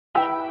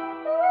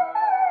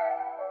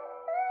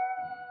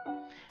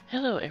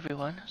Hello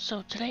everyone,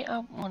 so today I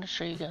want to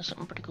show you guys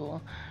something pretty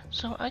cool.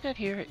 So I got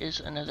here is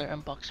another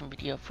unboxing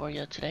video for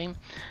you today.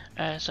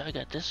 So I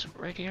got this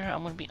right here.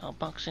 I'm going to be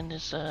unboxing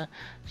this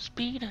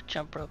speed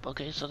jump rope.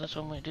 Okay, so that's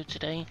what I'm going to do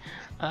today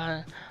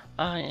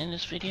in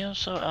this video.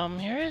 So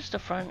here is the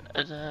front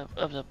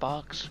of the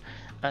box.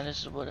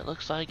 This is what it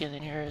looks like, and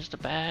then here is the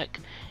back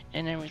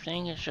and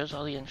everything. It shows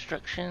all the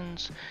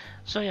instructions.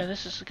 So yeah,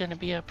 this is going to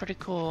be a pretty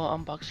cool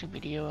unboxing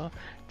video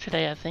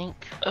today, I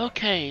think.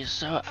 Okay,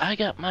 so I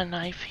got my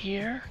knife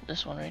here,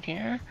 this one right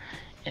here,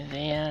 and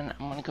then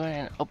I'm gonna go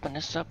ahead and open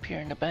this up here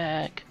in the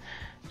back.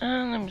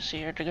 Let me see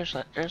here.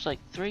 There's like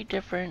three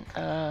different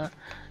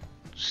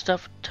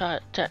stuff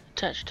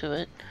attached to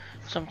it.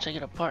 So I'm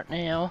taking it apart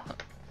now.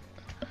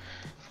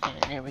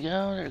 And there we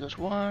go. There goes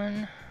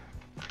one.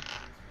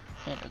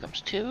 And there comes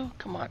two.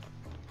 Come on.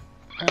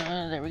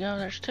 There we go.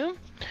 There's two.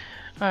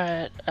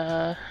 Alright,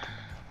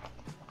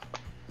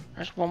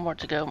 there's one more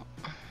to go.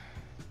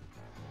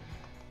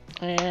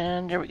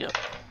 And there we go.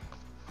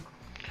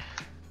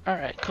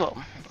 Alright, cool.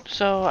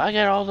 So I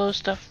got all those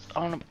stuff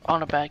on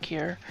the back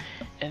here.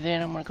 And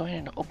then I'm gonna go ahead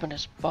and open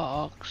this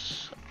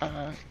box.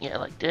 Yeah,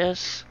 like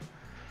this.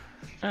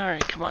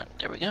 Alright, come on.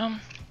 There we go.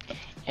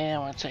 And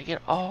I'm gonna take it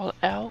all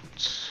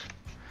out.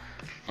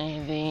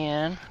 And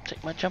then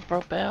take my jump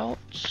rope out.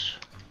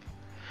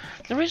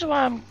 The reason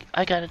why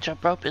I got a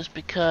jump rope is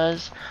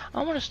because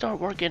I want to start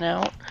working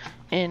out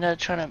and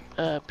trying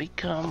to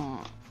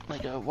become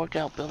like a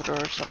workout builder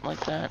or something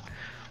like that.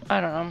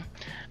 I don't know.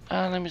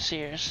 Let me see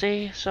here.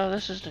 See, so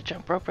this is the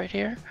jump rope right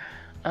here.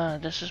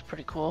 This is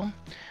pretty cool.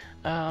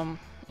 Yeah,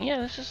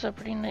 this is a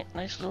pretty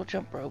nice little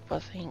jump rope, I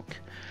think.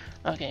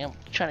 Okay, I'm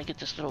trying to get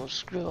this little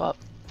screw up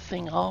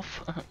thing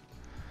off.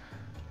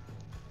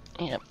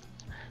 Yeah.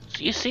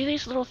 So you see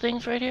these little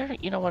things right here?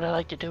 You know what I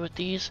like to do with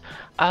these?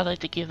 I like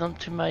to give them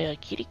to my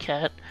kitty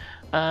cat,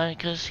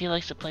 because he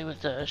likes to play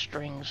with the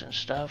strings and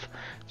stuff.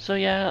 So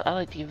yeah, I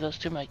like to give those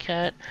to my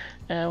cat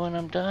when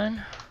I'm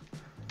done.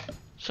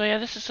 So yeah,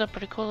 this is a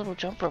pretty cool little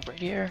jump rope right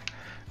here.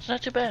 It's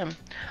not too bad.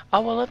 I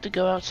would love to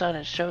go outside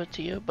and show it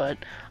to you, but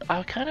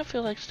I kind of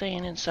feel like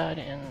staying inside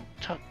and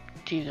talk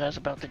to you guys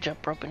about the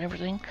jump rope and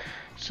everything.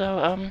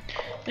 So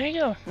there you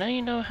go. Now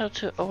you know how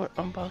to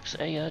unbox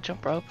a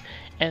jump rope.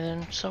 And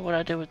then so what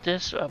I do with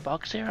this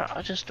box here,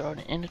 I just throw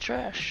it in the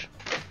trash,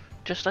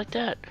 just like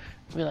that.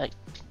 Be like,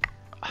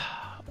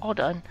 all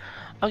done.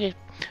 Okay,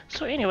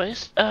 so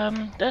anyways,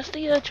 that's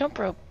the jump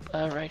rope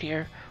right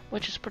here,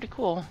 which is pretty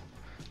cool.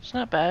 It's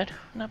not bad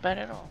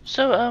at all.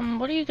 So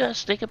what do you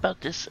guys think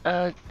about this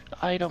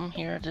item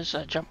here, this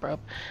jump rope?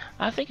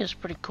 I think it's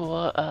pretty cool,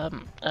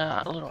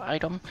 a little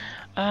item.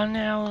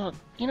 Now,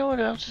 you know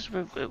what else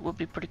would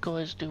be pretty cool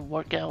is do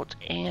workout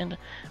and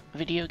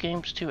video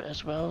games too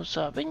as well.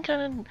 So I've been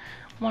kind of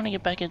wanting to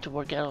get back into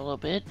workout a little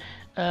bit.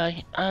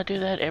 I do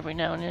that every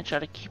now and then, try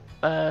to keep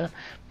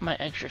my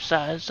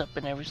exercise up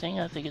and everything.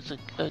 I think it's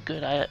a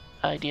good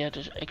idea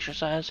to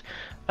exercise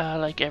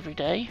like every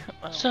day.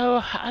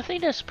 So I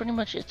think that's pretty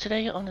much it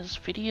today on this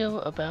video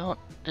about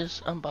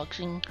this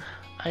unboxing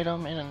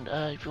item, and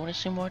if you want to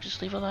see more,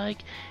 just leave a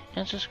like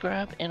and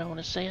subscribe, and I want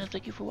to say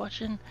thank you for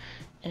watching,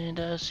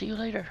 and see you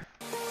later.